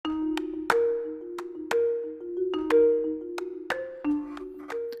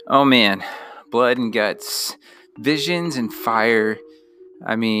Oh man, blood and guts, visions and fire.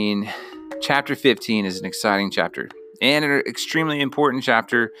 I mean, chapter 15 is an exciting chapter and an extremely important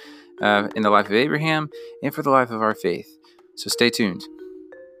chapter in the life of Abraham and for the life of our faith. So stay tuned.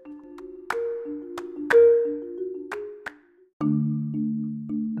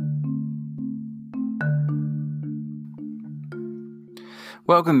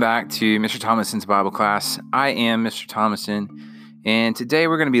 Welcome back to Mr. Thomason's Bible class. I am Mr. Thomason, and today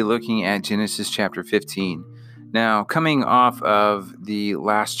we're going to be looking at Genesis chapter 15. Now, coming off of the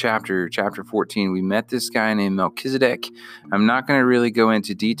last chapter, chapter 14, we met this guy named Melchizedek. I'm not going to really go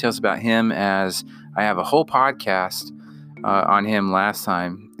into details about him as I have a whole podcast on him last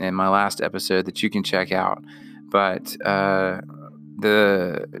time in my last episode that you can check out. But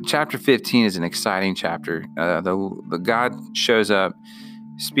the chapter 15 is an exciting chapter. The God shows up,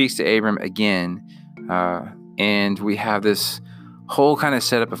 speaks to Abram again, and we have this whole kind of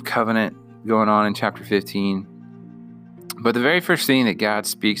setup of covenant going on in chapter 15. But the very first thing that God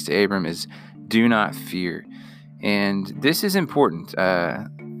speaks to Abram is, do not fear. And this is important,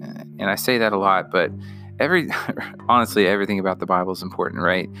 and I say that a lot, but honestly, everything about the Bible is important,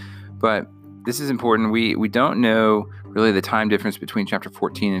 right? But this is important. We don't know really the time difference between chapter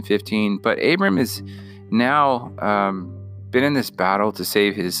 14 and 15, but Abram is now been in this battle to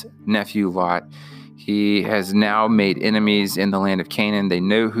save his nephew Lot. He has now made enemies in the land of Canaan. They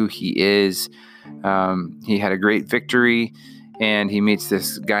know who he is. He had a great victory, and he meets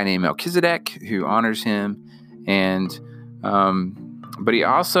this guy named Melchizedek who honors him. And but he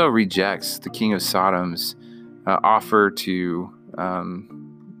also rejects the king of Sodom's offer to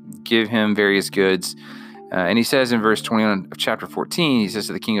give him various goods. And he says in verse 21 of chapter 14, he says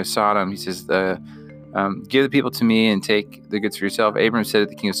to the king of Sodom, he says, give the people to me and take the goods for yourself. Abram said to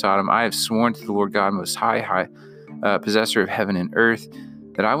the king of Sodom, I have sworn to the Lord God Most High, possessor of heaven and earth,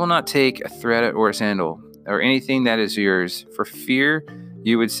 that I will not take a thread or a sandal or anything that is yours, for fear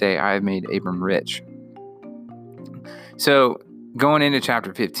you would say, I have made Abram rich. So going into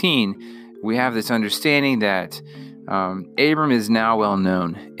chapter 15, we have this understanding that Abram is now well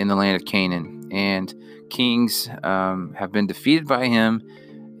known in the land of Canaan, and kings have been defeated by him.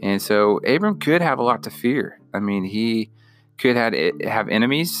 And so Abram could have a lot to fear. I mean, he could have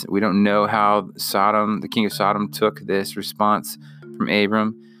enemies. We don't know how the king of Sodom, took this response from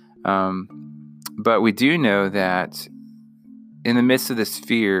Abram. But we do know that in the midst of this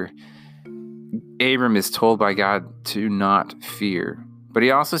fear, Abram is told by God to not fear. But he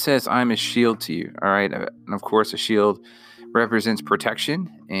also says, I'm a shield to you. All right. And of course, a shield represents protection.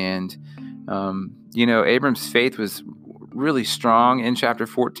 And, Abram's faith was really strong in chapter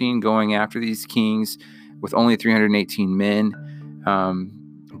 14, going after these kings with only 318 men.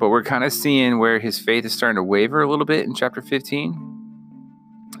 But we're kind of seeing where his faith is starting to waver a little bit in chapter 15.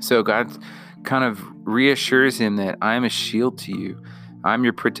 So God kind of reassures him that I'm a shield to you. I'm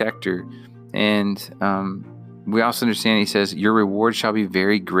your protector. And we also understand, he says, your reward shall be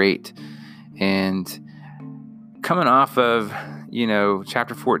very great. And coming off of,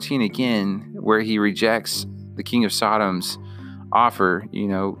 chapter 14 again, where he rejects the king of Sodom's offer,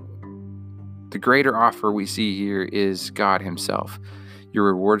 the greater offer we see here is God himself. Your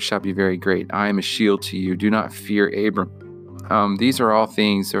reward shall be very great. I am a shield to you. Do not fear, Abram. These are all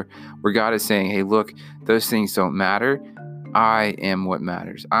things where God is saying, hey, look, those things don't matter. I am what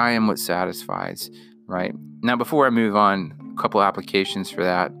matters. I am what satisfies, right? Now, before I move on, a couple applications for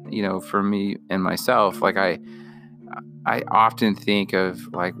that, for me and myself, like I often think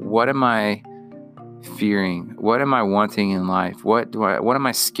of, like, what am I fearing? What am I wanting in life? What am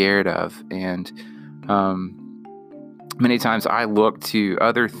I scared of? And many times I look to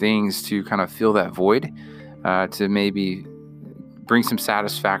other things to kind of fill that void, to maybe bring some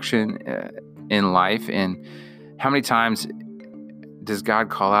satisfaction in life. And how many times does God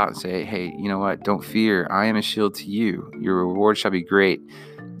call out and say, hey, you know what? Don't fear. I am a shield to you. Your reward shall be great.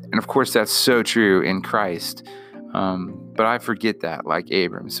 And of course, that's so true in Christ. But I forget that, like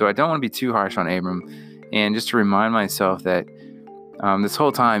Abram. So I don't want to be too harsh on Abram. And just to remind myself that this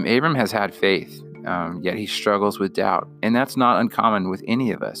whole time, Abram has had faith, yet he struggles with doubt. And that's not uncommon with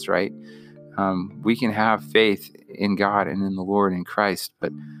any of us, right? We can have faith in God and in the Lord and Christ,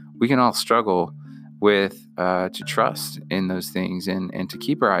 but we can all struggle with to trust in those things and to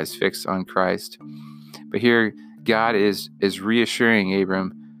keep our eyes fixed on Christ. But here, God is reassuring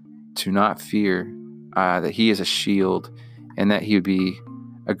Abram to not fear, that he is a shield and that he would be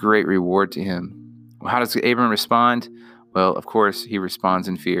a great reward to him. How does Abram respond? Well, of course, he responds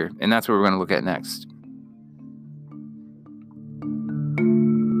in fear. And that's what we're going to look at next.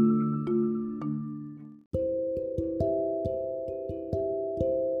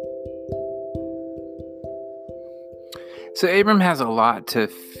 So Abram has a lot to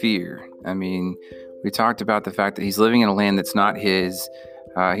fear. I mean, we talked about the fact that he's living in a land that's not his.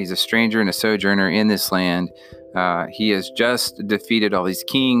 He's a stranger and a sojourner in this land. He has just defeated all these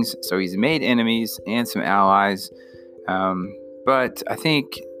kings, so he's made enemies and some allies. But I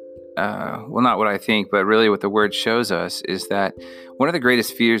think, not what I think, but really what the word shows us is that one of the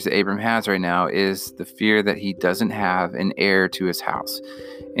greatest fears that Abram has right now is the fear that he doesn't have an heir to his house.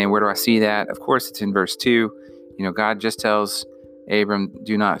 And where do I see that? Of course, it's in verse 2. God just tells Abram,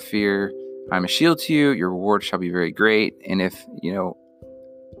 do not fear. I'm a shield to you. Your reward shall be very great. And if,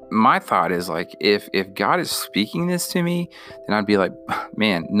 my thought is like, if God is speaking this to me, then I'd be like,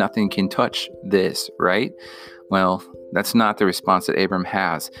 man, nothing can touch this, right? Well, that's not the response that Abram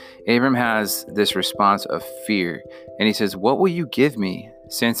has. Abram has this response of fear. And he says, what will you give me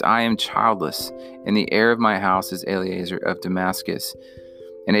since I am childless and the heir of my house is Eliezer of Damascus?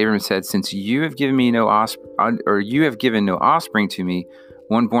 And Abram said, since you have given me no offspring, or you have given no offspring to me,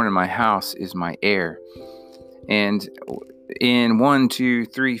 one born in my house is my heir. And in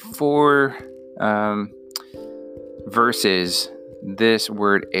 4 verses, this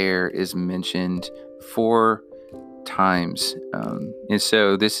word heir is mentioned 4 times. And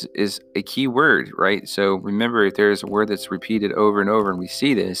so this is a key word, right? So remember, if there's a word that's repeated over and over and we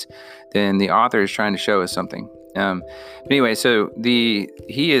see this, then the author is trying to show us something. But anyway, so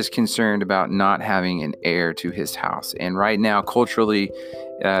he is concerned about not having an heir to his house. And right now, culturally,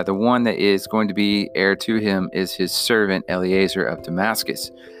 the one that is going to be heir to him is his servant, Eliezer of Damascus.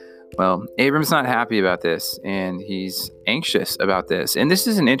 Well, Abram's not happy about this, and he's anxious about this. And this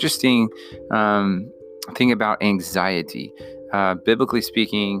is an interesting thing about anxiety. Biblically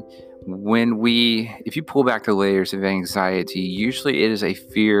speaking, if you pull back the layers of anxiety, usually it is a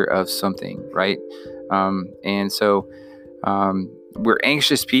fear of something, right? And so we're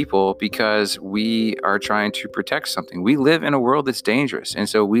anxious people because we are trying to protect something. We live in a world that's dangerous, and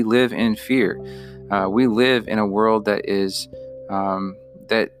so we live in fear. We live in a world that is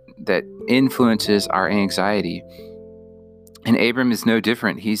that influences our anxiety. And Abram is no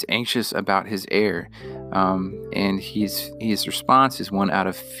different. He's anxious about his heir, and his response is one out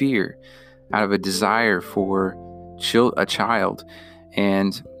of fear, out of a desire for a child.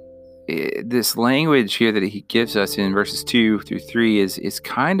 And this language here that he gives us in verses 2 through 3 is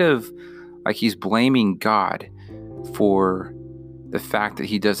kind of like he's blaming God for the fact that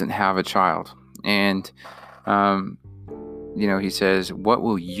he doesn't have a child. And, he says, what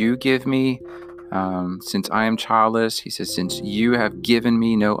will you give me since I am childless? He says, since you have given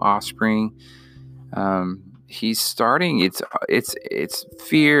me no offspring. He's starting, it's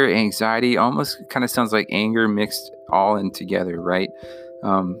fear, anxiety, almost kind of sounds like anger mixed all in together, right?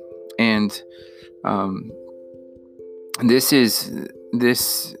 This is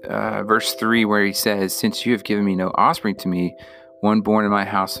verse 3 where he says, since you have given me no offspring to me, one born in my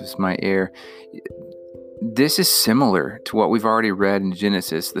house is my heir. This is similar to what we've already read in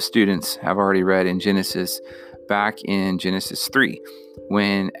Genesis. The students have already read in Genesis, back in Genesis 3,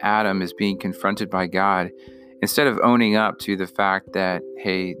 when Adam is being confronted by God. Instead of owning up to the fact that,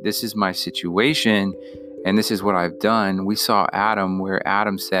 hey, this is my situation and this is what I've done, we saw Adam, where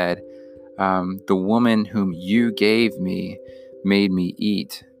Adam said, the woman whom you gave me made me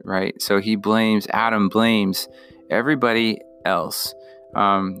eat, right? So Adam blames everybody else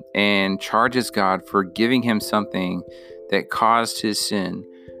and charges God for giving him something that caused his sin,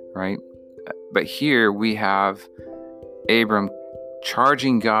 right? But here we have Abram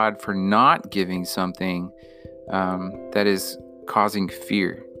charging God for not giving something that is causing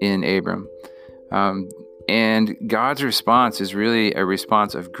fear in Abram. And God's response is really a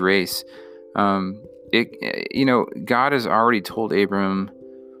response of grace. God has already told Abram,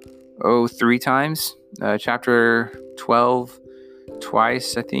 3 times, chapter 12,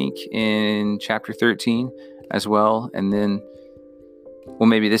 twice, I think, in chapter 13 as well. And then,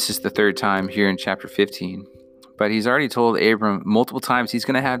 maybe this is the 3rd time here in chapter 15. But he's already told Abram multiple times he's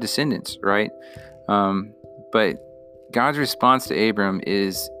going to have descendants, right? But God's response to Abram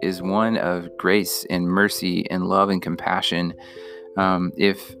is one of grace and mercy and love and compassion.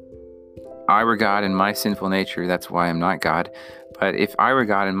 If I were God in my sinful nature, that's why I'm not God. But if I were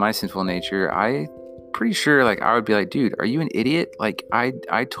God in my sinful nature, I'm pretty sure I would be like, dude, are you an idiot?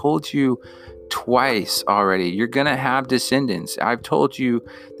 I told you twice already, you're going to have descendants. I've told you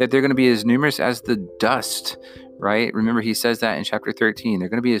that they're going to be as numerous as the dust, right? Remember, he says that in chapter 13. They're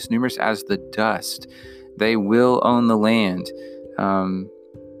going to be as numerous as the dust. They will own the land.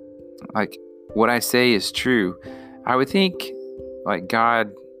 What I say is true. I would think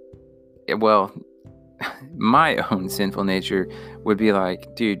God, my own sinful nature would be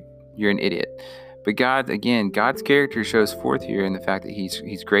like, dude, you're an idiot. But God's character shows forth here in the fact that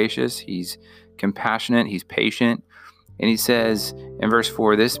he's gracious, he's compassionate, he's patient. And he says in verse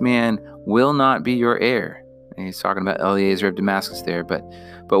 4, this man will not be your heir. And he's talking about Eliezer of Damascus there. But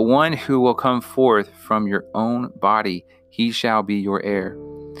one who will come forth from your own body, he shall be your heir.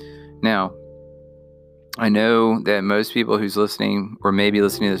 Now, I know that most people who's listening or maybe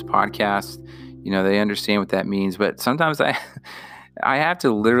listening to this podcast, they understand what that means. But sometimes I have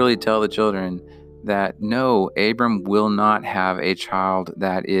to literally tell the children that no, Abram will not have a child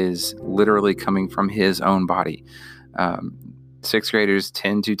that is literally coming from his own body. Sixth graders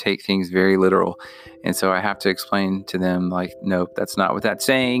tend to take things very literal. And so I have to explain to them, like, nope, that's not what that's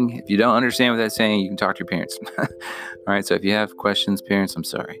saying. If you don't understand what that's saying, you can talk to your parents. All right. So if you have questions, parents, I'm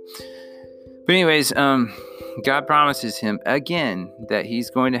sorry. But anyways, God promises him again that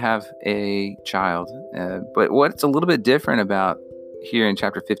he's going to have a child. But what's a little bit different about here in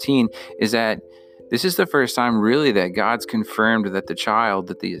chapter 15 is that this is the first time really that God's confirmed that the child,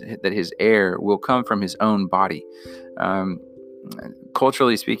 that his heir will come from his own body.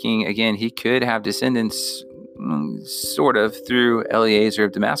 Culturally speaking, again, he could have descendants sort of through Eliezer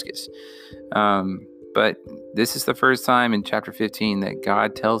of Damascus. But this is the first time in chapter 15 that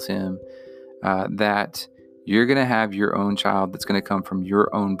God tells him that you're going to have your own child that's going to come from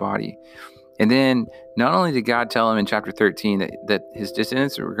your own body. And then not only did God tell him in chapter 13 that his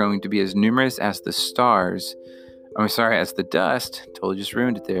descendants were going to be as numerous as the stars, as the dust, totally just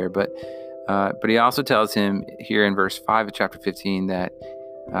ruined it there, but he also tells him here in verse 5 of chapter 15 that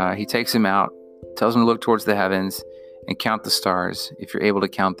he takes him out, tells him to look towards the heavens and count the stars, if you're able to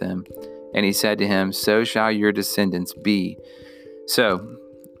count them. And he said to him, so shall your descendants be. So,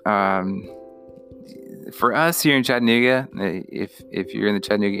 for us here in Chattanooga, if you're in the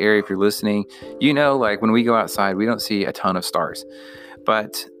Chattanooga area, if you're listening, like when we go outside, we don't see a ton of stars.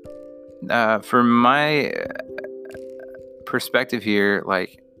 But from my perspective here,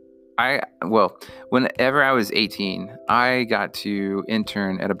 whenever I was 18, I got to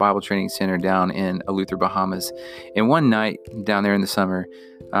intern at a Bible training center down in Eleuthera, Bahamas. And one night down there in the summer,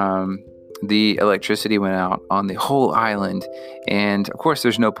 the electricity went out on the whole island. And of course,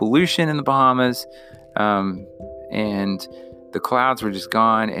 there's no pollution in the Bahamas. And the clouds were just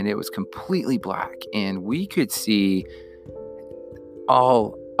gone and it was completely black. And we could see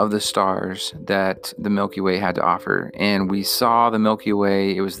all of the stars that the Milky Way had to offer. And we saw the Milky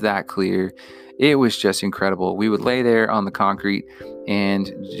Way. It was that clear. It was just incredible. We would lay there on the concrete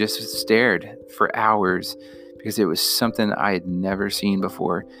and just stared for hours because it was something I had never seen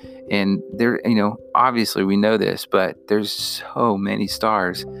before. And there, obviously we know this, but there's so many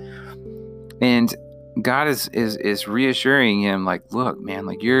stars. And God is reassuring him, like, look, man,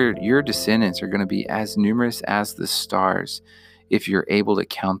 like your descendants are going to be as numerous as the stars if you're able to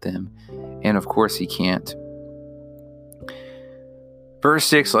count them. And of course he can't. Verse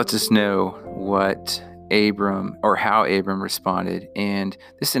 6 lets us know how Abram responded. And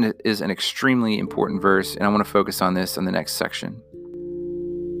this is an extremely important verse. And I want to focus on this in the next section.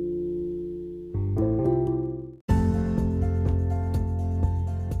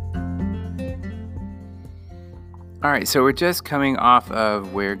 All right, so we're just coming off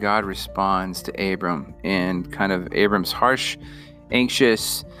of where God responds to Abram and kind of Abram's harsh,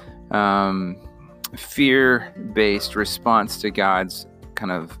 anxious, fear-based response to God's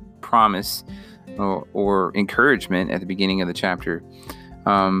kind of promise or encouragement at the beginning of the chapter.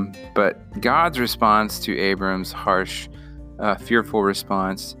 But God's response to Abram's harsh, fearful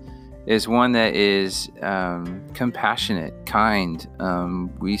response is one that is compassionate, kind.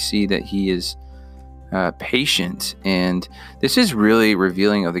 We see that he is patient, and this is really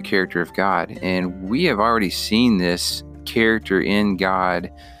revealing of the character of God. And we have already seen this character in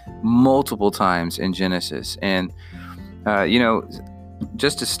God multiple times in Genesis. And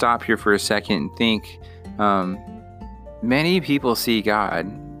just to stop here for a second and think, many people see God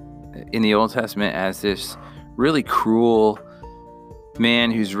in the Old Testament as this really cruel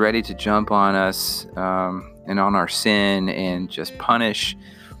man who's ready to jump on us and on our sin and just punish.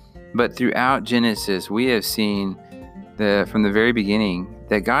 But throughout Genesis, we have seen from the very beginning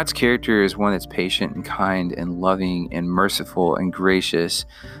that God's character is one that's patient and kind and loving and merciful and gracious.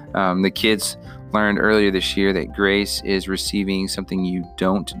 The kids learned earlier this year that grace is receiving something you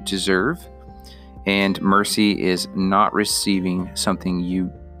don't deserve, and mercy is not receiving something you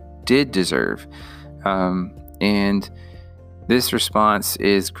did deserve. And this response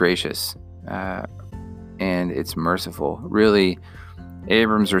is gracious and it's merciful. Really,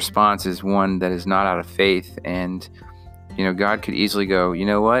 Abram's response is one that is not out of faith. And, God could easily go, you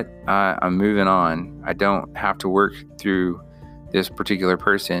know what? I'm moving on. I don't have to work through this particular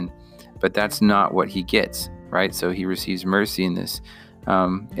person. but that's not what he gets, right? So he receives mercy in this.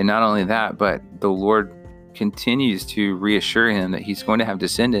 And not only that, but the Lord continues to reassure him that he's going to have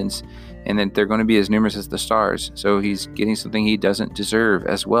descendants and that they're going to be as numerous as the stars. So he's getting something he doesn't deserve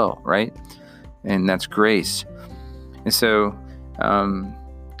as well, right? And that's grace. And so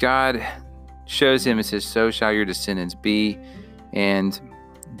God shows him and says, so shall your descendants be. And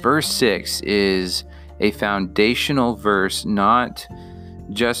verse 6 is a foundational verse, not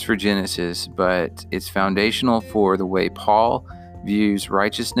just for Genesis, but it's foundational for the way Paul views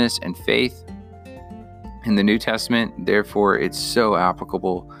righteousness and faith in the New Testament. Therefore, it's so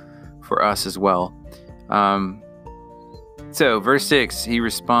applicable for us as well. So verse 6, he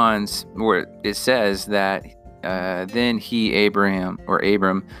responds, or it says that then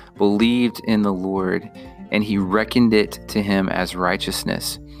Abram believed in the Lord, and he reckoned it to him as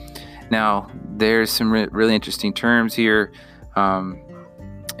righteousness. Now, there's some really interesting terms here.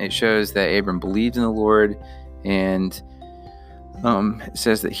 It shows that Abram believed in the Lord, and it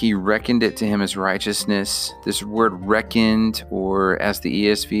says that he reckoned it to him as righteousness. This word reckoned, or as the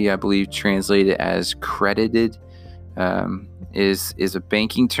ESV, I believe, translated as credited, is a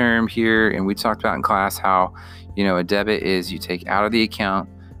banking term here. And we talked about in class how, a debit is you take out of the account,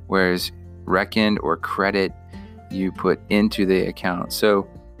 whereas reckoned or credit, you put into the account. So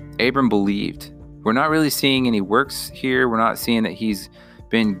Abram believed. We're not really seeing any works here. We're not seeing that he's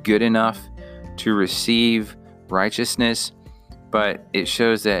been good enough to receive righteousness. But it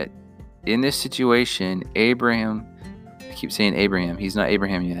shows that in this situation, I keep saying Abraham, he's not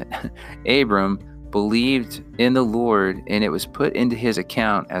Abraham yet. Abram believed in the Lord, and it was put into his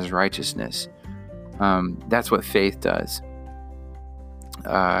account as righteousness. That's what faith does.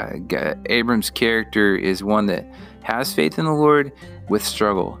 Abram's character is one that has faith in the Lord with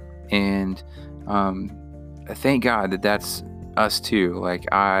struggle. And thank God that that's us too.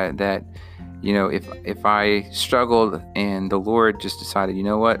 If I struggled and the Lord just decided, you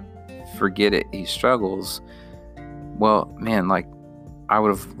know what, forget it, he struggles, well, man, I would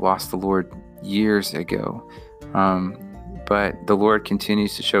have lost the Lord years ago. But the Lord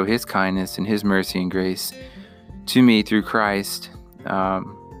continues to show his kindness and his mercy and grace to me through Christ.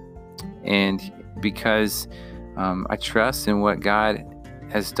 And because I trust in what God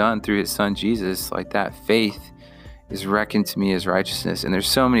has done through his son Jesus, that faith is reckoned to me as righteousness. And there's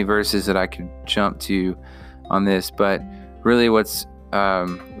so many verses that I could jump to on this, but really what's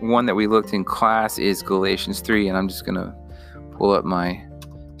one that we looked in class is Galatians 3, and I'm just going to pull up my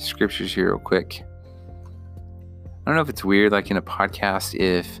scriptures here real quick. I don't know if it's weird, in a podcast,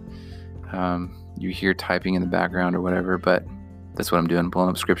 if you hear typing in the background or whatever, but that's what I'm doing, pulling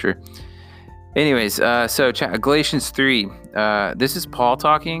up scripture. Anyways, so Galatians 3, this is Paul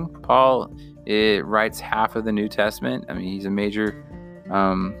talking. Paul writes half of the New Testament. I mean, he's a major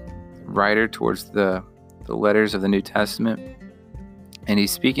writer towards the letters of the New Testament. And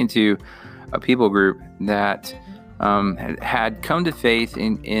he's speaking to a people group that had come to faith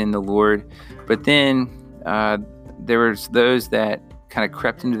in the Lord. But then there was those that kind of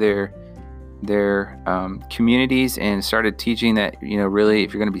crept into their communities and started teaching that, really,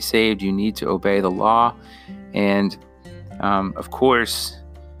 if you're going to be saved, you need to obey the law. And of course,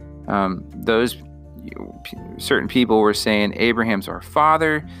 those certain people were saying, Abraham's our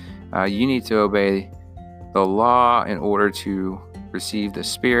father. You need to obey the law in order to receive the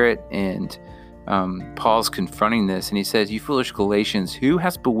Spirit. And Paul's confronting this, and he says, you foolish Galatians, who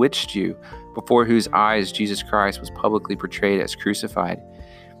has bewitched you, before whose eyes Jesus Christ was publicly portrayed as crucified?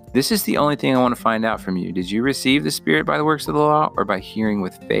 This is the only thing I want to find out from you. Did you receive the Spirit by the works of the law, or by hearing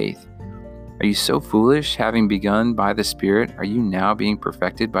with faith? Are you so foolish? Having begun by the Spirit, are you now being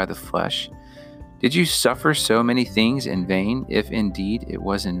perfected by the flesh? Did you suffer so many things in vain, if indeed it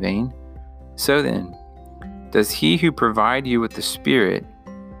was in vain? So then, does he who provided you with the Spirit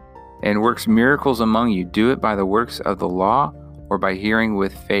and works miracles among you do it by the works of the law, or by hearing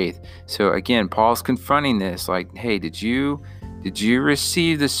with faith? So again, Paul's confronting this, hey, did you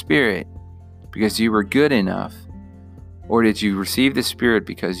receive the Spirit because you were good enough? Or did you receive the Spirit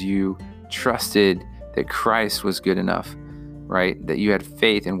because you trusted that Christ was good enough, right? That you had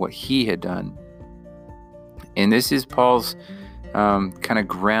faith in what he had done. And this is Paul's kind of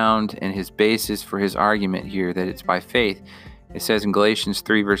ground and his basis for his argument here, that it's by faith. It says in Galatians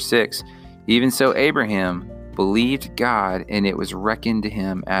 3 verse 6, even so Abraham believed God, and it was reckoned to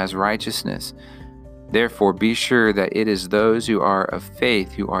him as righteousness. Therefore be sure that it is those who are of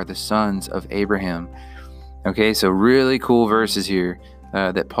faith who are the sons of Abraham. Okay, so really cool verses here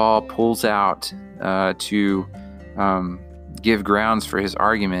that Paul pulls out to give grounds for his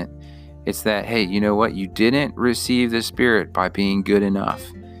argument. It's that, hey, you know what? You didn't receive the Spirit by being good enough.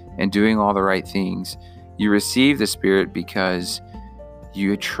 and doing all the right things. You received the Spirit because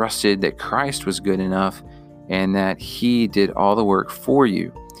you trusted that Christ was good enough and that he did all the work for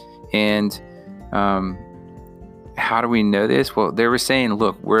you. And how do we know this? Well, they were saying,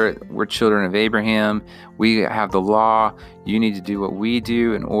 look, we're children of Abraham. We have the law. You need to do what we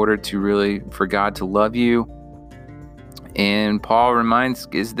do in order to really, for God to love you. And Paul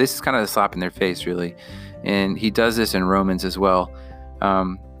this is kind of a slap in their face, really. And he does this in Romans as well.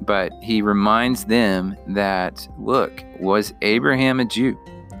 But he reminds them that, look, was Abraham a Jew?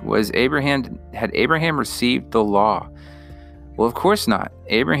 Had Abraham received the law? Well, of course not.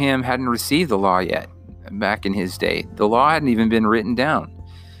 Abraham hadn't received the law yet back in his day. The law hadn't even been written down.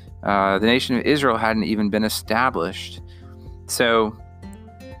 The nation of Israel hadn't even been established. So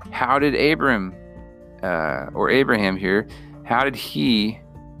how did Abraham here, how did he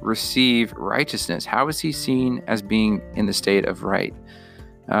receive righteousness? How was he seen as being in the state of right?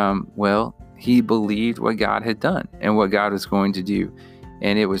 Well, he believed what God had done and what God was going to do,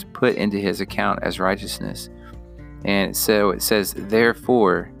 and it was put into his account as righteousness. And so it says,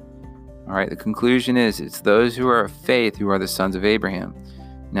 therefore, all right, the conclusion is it's those who are of faith who are the sons of Abraham.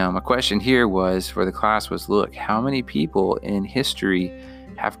 Now, my question here for the class was, look, how many people in history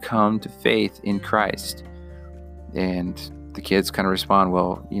have come to faith in Christ? And the kids kind of respond,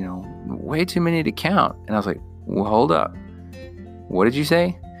 well, way too many to count. And I was like, well, hold up. What did you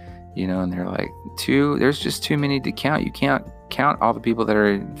say? And they're like, there's just too many to count. You can't count all the people that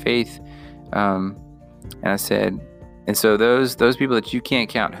are in faith. And I said, and so those people that you can't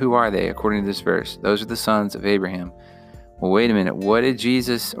count, who are they according to this verse? Those are the sons of Abraham. Well, wait a minute. What did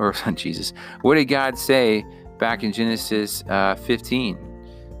what did God say back in Genesis 15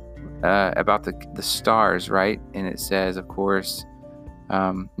 about the stars, right? And it says, of course,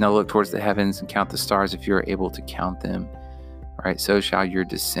 now look towards the heavens and count the stars if you are able to count them. All right, so shall your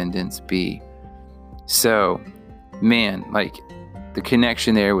descendants be. So, man, like the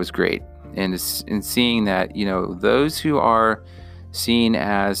connection there was great. And seeing that, those who are seen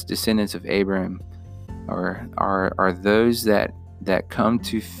as descendants of Abraham are those that come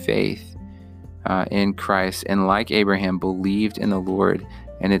to faith in Christ, and like Abraham, believed in the Lord.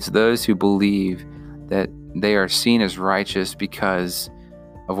 And it's those who believe that they are seen as righteous because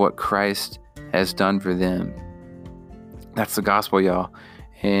of what Christ has done for them. That's the gospel, y'all.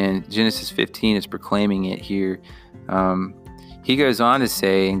 And Genesis 15 is proclaiming it here. He goes on to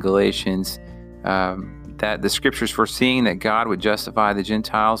say in Galatians that the scriptures, foreseeing that God would justify the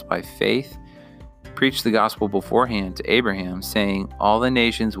Gentiles by faith, preached the gospel beforehand to Abraham, saying, all the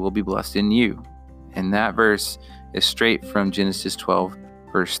nations will be blessed in you. And that verse is straight from Genesis 12,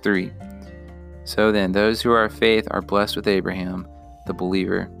 verse 3. So then, those who are of faith are blessed with Abraham, the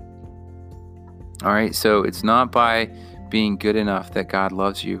believer. All right, so it's not by being good enough that God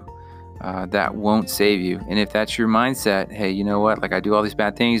loves you. That won't save you. And if that's your mindset, hey, you know what? Like, I do all these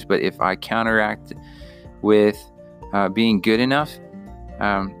bad things, but if I counteract with being good enough,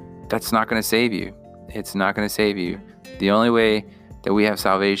 that's not going to save you. It's not going to save you. The only way that we have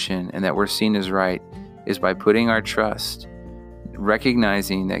salvation and that we're seen as right is by putting our trust,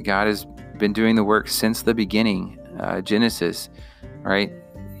 recognizing that God has been doing the work since the beginning, Genesis, right?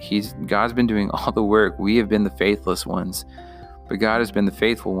 God's been doing all the work. We have been the faithless ones, but God has been the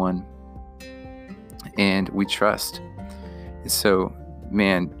faithful one, and we trust. And so,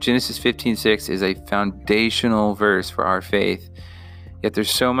 man, Genesis 15:6 is a foundational verse for our faith. Yet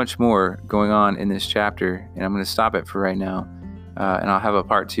there's so much more going on in this chapter, and I'm going to stop it for right now, and I'll have a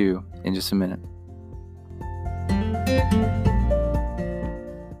part 2 in just a minute.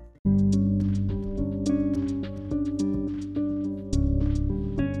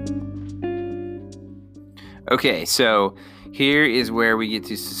 Okay, so here is where we get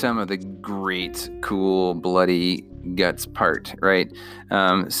to some of the great, cool, bloody guts part, right?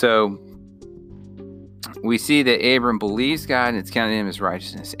 So we see that Abram believes God and it's counted him as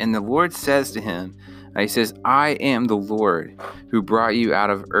righteousness. And the Lord says to him, he says, I am the Lord who brought you out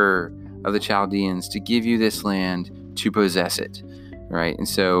of Ur of the Chaldeans to give you this land to possess it, right? And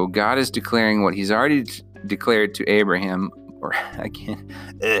so God is declaring what he's already declared to Abraham, or again,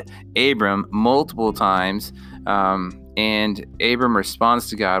 Abram multiple times. And Abram responds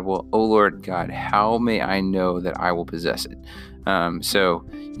to God, well, oh Lord God, how may I know that I will possess it? So,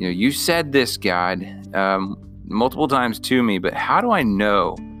 you said this, God, multiple times to me, but how do I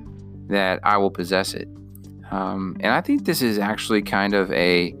know that I will possess it? And I think this is actually kind of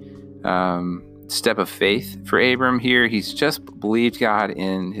a step of faith for Abram here. He's just believed God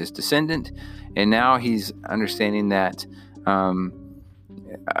in his descendant, and now he's understanding that, how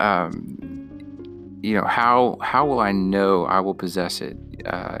will I know I will possess it?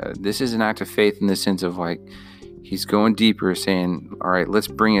 this is an act of faith in the sense of like, he's going deeper, saying, all right, let's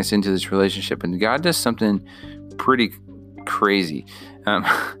bring us into this relationship. And God does something pretty crazy. And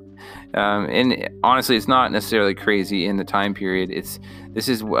honestly, it's not necessarily crazy in the time period.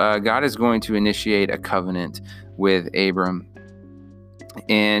 God is going to initiate a covenant with Abram.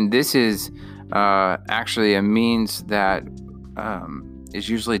 And this is actually a means that is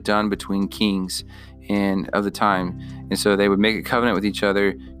usually done between kings and of the time. And so they would make a covenant with each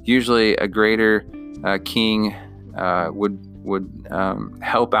other. Usually a greater king would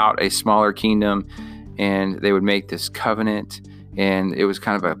help out a smaller kingdom, and they would make this covenant, and it was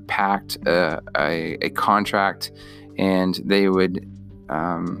kind of a pact, a contract, and they would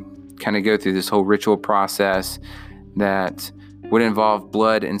kind of go through this whole ritual process that would involve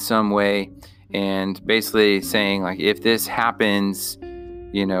blood in some way, and basically saying, like, if this happens,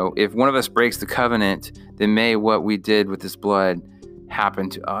 if one of us breaks the covenant, then may what we did with this blood happen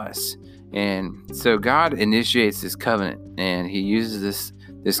to us. And so God initiates this covenant, and he uses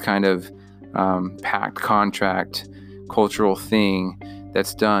this kind of pact, contract, cultural thing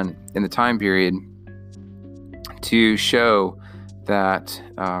that's done in the time period to show that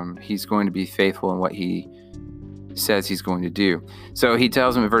he's going to be faithful in what he says he's going to do. So he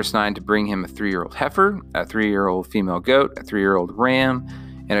tells him in verse 9 to bring him a 3-year-old heifer, a 3-year-old female goat, a 3-year-old ram,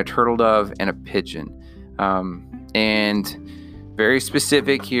 and a turtle dove, and a pigeon. And very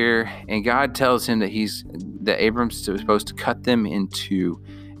specific here. And God tells him that Abram's supposed to cut them in two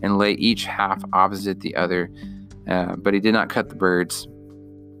and lay each half opposite the other. But he did not cut the birds.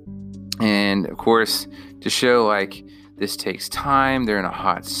 And of course, to show like this takes time, they're in a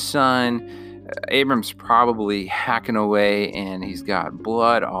hot sun. Abram's probably hacking away and he's got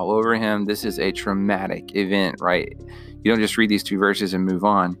blood all over him. This is a traumatic event, right? You don't just read these 2 verses and move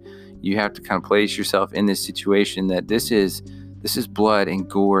on. You have to kind of place yourself in this situation that this is blood and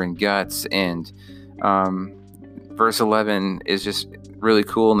gore and guts. And verse 11 is just really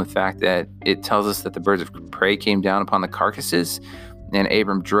cool in the fact that it tells us that the birds of prey came down upon the carcasses and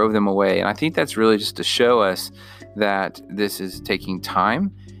Abram drove them away. And I think that's really just to show us that this is taking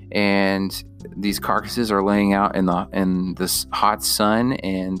time, and these carcasses are laying out in this hot sun,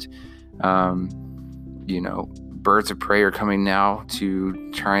 and birds of prey are coming now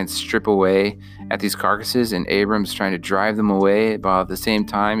to try and strip away at these carcasses, and Abram's trying to drive them away, but at the same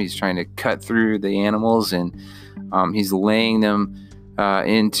time he's trying to cut through the animals, and he's laying them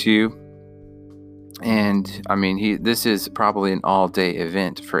into. And I mean, this is probably an all-day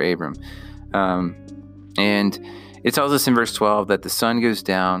event for Abram. And it tells us in verse 12 that the sun goes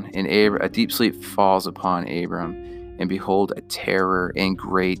down and a deep sleep falls upon Abram, and behold, a terror and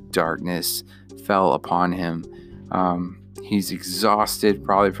great darkness fell upon him. He's exhausted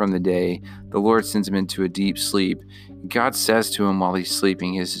probably from the day. The Lord sends him into a deep sleep. God says to him while he's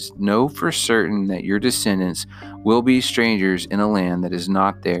sleeping, he says, "Know for certain that your descendants will be strangers in a land that is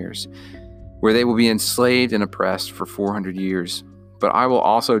not theirs, where they will be enslaved and oppressed for 400 years. But I will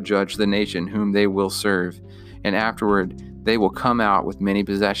also judge the nation whom they will serve, and afterward they will come out with many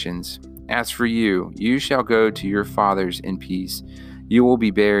possessions. As for you, you shall go to your fathers in peace. You will be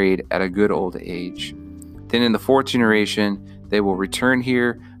buried at a good old age. Then in the 4th generation they will return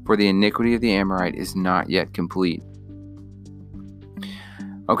here, for the iniquity of the Amorite is not yet complete."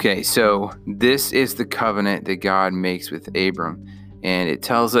 Okay, so this is the covenant that God makes with Abram. And it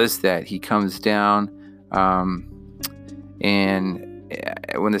tells us that he comes down, and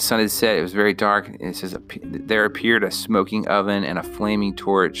when the sun had set, it was very dark. And it says, "There appeared a smoking oven and a flaming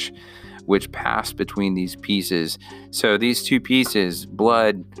torch, which passed between these pieces." So these 2 pieces,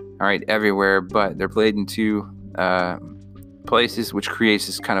 blood, all right, everywhere, but they're laid in 2 places, which creates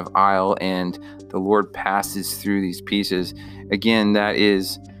this kind of aisle, and the Lord passes through these pieces. Again, that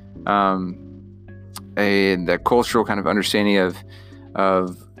is the cultural kind of understanding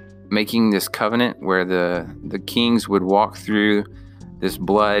of making this covenant where the kings would walk through this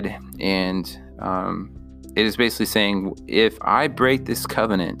blood, and it is basically saying, if I break this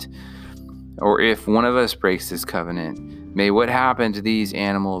covenant, or if one of us breaks this covenant, may what happened to these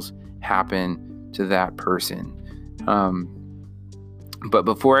animals happen to that person. But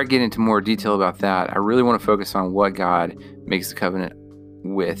before I get into more detail about that, I really want to focus on what God makes the covenant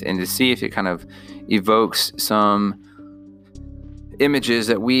with, and to see if it kind of evokes some images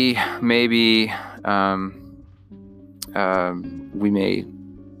that we maybe we may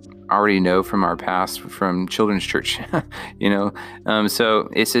already know from our past, from children's church. So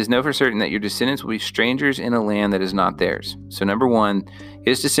it says, "Know for certain that your descendants will be strangers in a land that is not theirs." So number 1,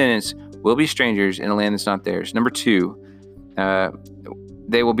 his descendants will be strangers in a land that's not theirs. Number 2,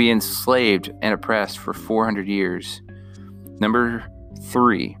 they will be enslaved and oppressed for 400 years. Number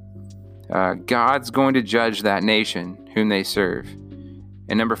 3, God's going to judge that nation whom they serve.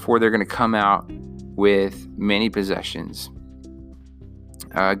 And number 4, they're going to come out with many possessions.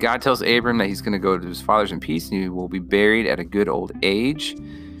 God tells Abram that he's going to go to his fathers in peace and he will be buried at a good old age.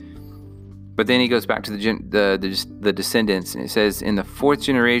 But then he goes back to the descendants, and it says, in the 4th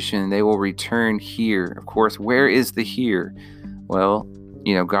generation, they will return here. Of course, where is the here? Well,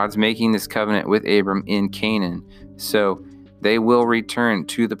 God's making this covenant with Abram in Canaan. So they will return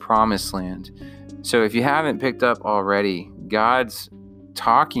to the promised land. So if you haven't picked up already, God's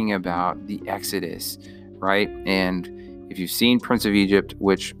talking about the Exodus, right? And if you've seen Prince of Egypt,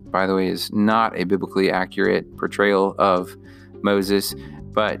 which, by the way, is not a biblically accurate portrayal of Moses,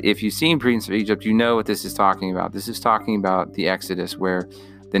 but if you've seen Prince of Egypt, you know what this is talking about. This is talking about the Exodus, where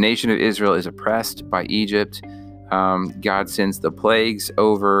the nation of Israel is oppressed by Egypt. God sends the plagues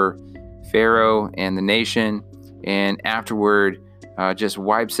over Pharaoh and the nation, and afterward just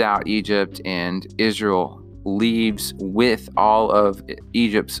wipes out Egypt, and Israel leaves with all of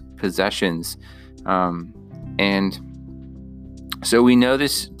Egypt's possessions. And so we know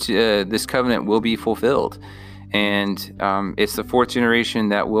this covenant will be fulfilled. And it's the 4th generation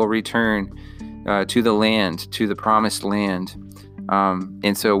that will return to the land, to the promised land.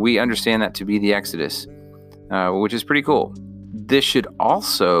 And so we understand that to be the Exodus, which is pretty cool. This should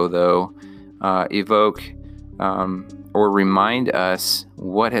also, though, evoke or remind us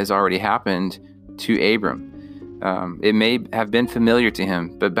what has already happened to Abram. It may have been familiar to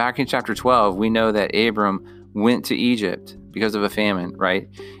him, but back in chapter 12, we know that Abram went to Egypt because of a famine, right?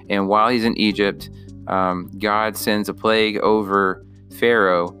 And while he's in Egypt, God sends a plague over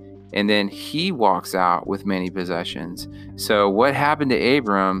Pharaoh, and then he walks out with many possessions. So what happened to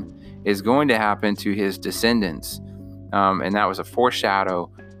Abram is going to happen to his descendants. And that was a foreshadow,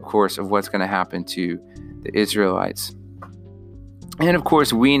 of course, of what's going to happen to the Israelites. And of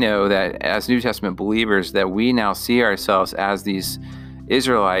course, we know that as New Testament believers, that we now see ourselves as these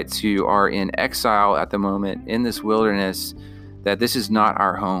Israelites who are in exile at the moment in this wilderness, that this is not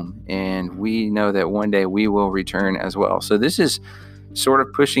our home. And we know that one day we will return as well. So this is sort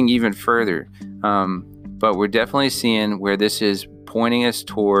of pushing even further. But we're definitely seeing where this is pointing us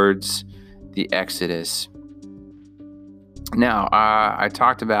towards the Exodus. Now, I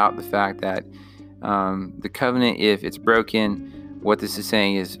talked about the fact that the covenant, if it's broken, what this is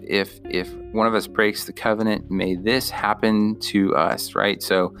saying is if one of us breaks the covenant, may this happen to us, right?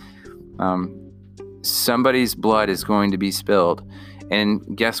 So somebody's blood is going to be spilled.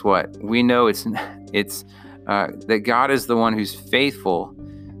 And guess what? We know it's that God is the one who's faithful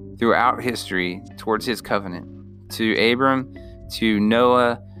throughout history towards his covenant. To Abram, to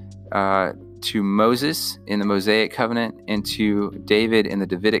Noah, to Moses in the Mosaic covenant, and to David in the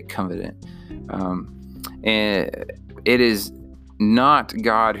Davidic covenant. And it is not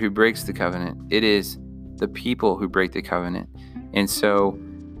God who breaks the covenant. It is the people who break the covenant. And so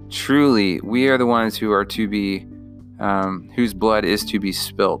truly, we are the ones who are to be, whose blood is to be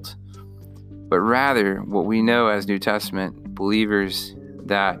spilt. But rather, what we know as New Testament believers,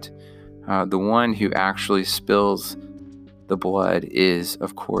 that the one who actually spills the blood is,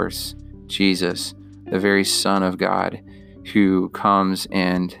 of course, Jesus, the very Son of God, who comes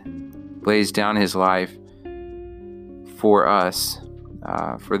and lays down his life for us,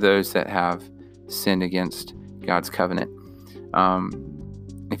 for those that have sinned against God's covenant.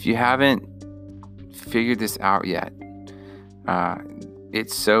 If you haven't figured this out yet,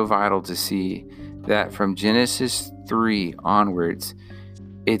 it's so vital to see that from Genesis 3 onwards,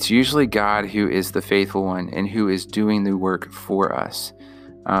 it's usually God who is the faithful one and who is doing the work for us.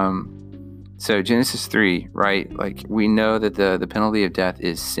 So Genesis 3, right? Like, we know that the penalty of death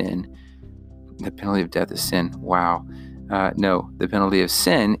is sin. The penalty of death is sin. Wow. No, the penalty of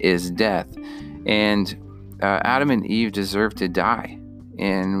sin is death. And Adam and Eve deserve to die.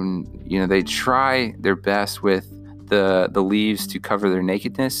 And, they try their best with the leaves to cover their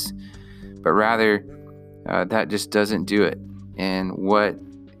nakedness, but rather that just doesn't do it. And what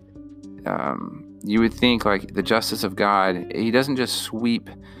you would think, like the justice of God, he doesn't just sweep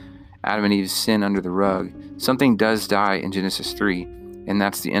Adam and Eve's sin under the rug. Something does die in Genesis 3, and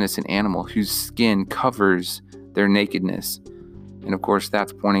that's the innocent animal whose skin covers their nakedness. And of course,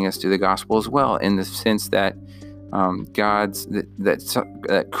 that's pointing us to the gospel as well, in the sense that that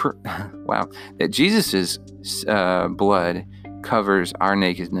Jesus's blood covers our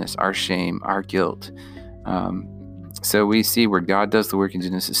nakedness, our shame, our guilt. So we see where God does the work in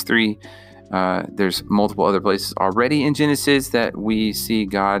Genesis 3. There's multiple other places already in Genesis that we see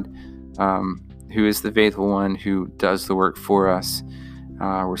God, who is the faithful one who does the work for us.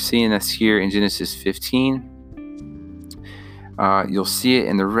 We're seeing this here in Genesis 15. You'll see it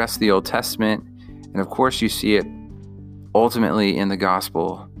in the rest of the Old Testament. And of course, you see it ultimately in the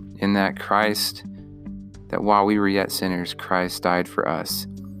gospel, in that while we were yet sinners, Christ died for us.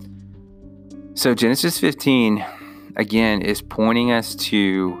 So Genesis 15, again, is pointing us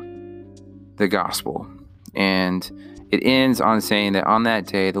to the gospel. And it ends on saying that on that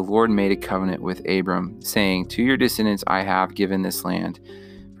day, the Lord made a covenant with Abram, saying, "To your descendants I have given this land,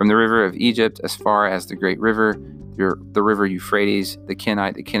 from the river of Egypt as far as the great river, the river Euphrates, the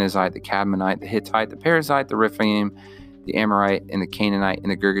Kenite, the Kenizzite, the Cadmonite, the Hittite, the Perizzite, the Rephaim, the Amorite, and the Canaanite,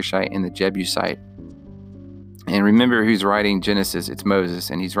 and the Girgashite, and the Jebusite." And remember who's writing Genesis. It's Moses,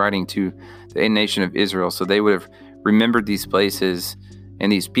 and he's writing to the nation of Israel. So they would have remembered these places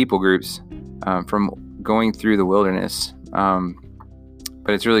and these people groups from going through the wilderness. But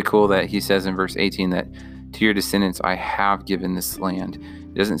it's really cool that he says in verse 18 that to your descendants I have given this land.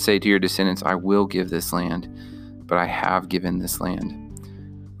 It doesn't say to your descendants I will give this land, but I have given this land.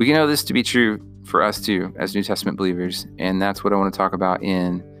 We can know this to be true for us too as New Testament believers, and that's what I want to talk about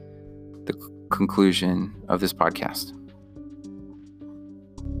in the conclusion of this podcast.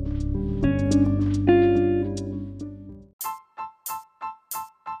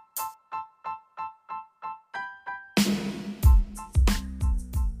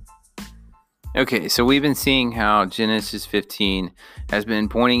 Okay, so we've been seeing how Genesis 15 has been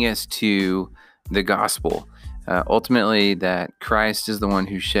pointing us to the gospel. Ultimately, that Christ is the one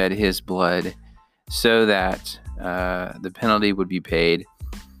who shed his blood so that the penalty would be paid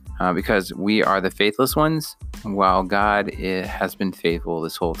because we are the faithless ones, while God has been faithful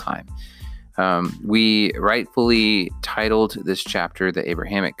this whole time. We rightfully titled this chapter the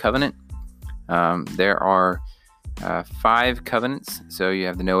Abrahamic covenant. There are 5 covenants. So you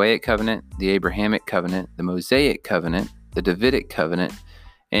have the Noahic covenant, the Abrahamic covenant, the Mosaic covenant, the Davidic covenant,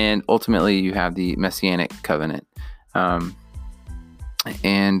 and ultimately you have the Messianic covenant.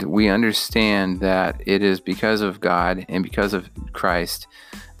 And we understand that it is because of God and because of Christ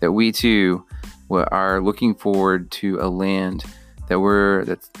that we too are looking forward to a land that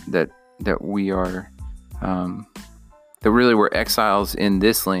really we're exiles in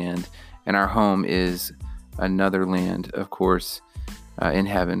this land, and our home is another land, of course, in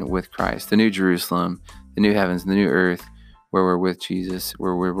heaven with Christ, the New Jerusalem, the new heavens, the new earth, where we're with Jesus,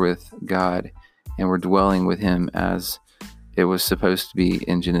 where we're with God, and we're dwelling with him as it was supposed to be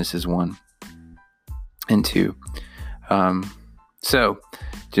in Genesis 1 and 2. So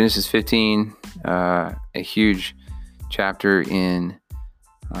Genesis 15, a huge chapter in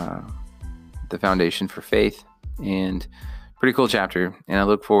the foundation for faith, and pretty cool chapter. And I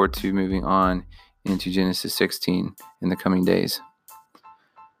look forward to moving on into Genesis 16 in the coming days.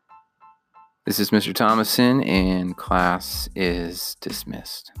 This is Mr. Thomason, and class is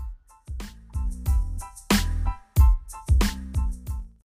dismissed.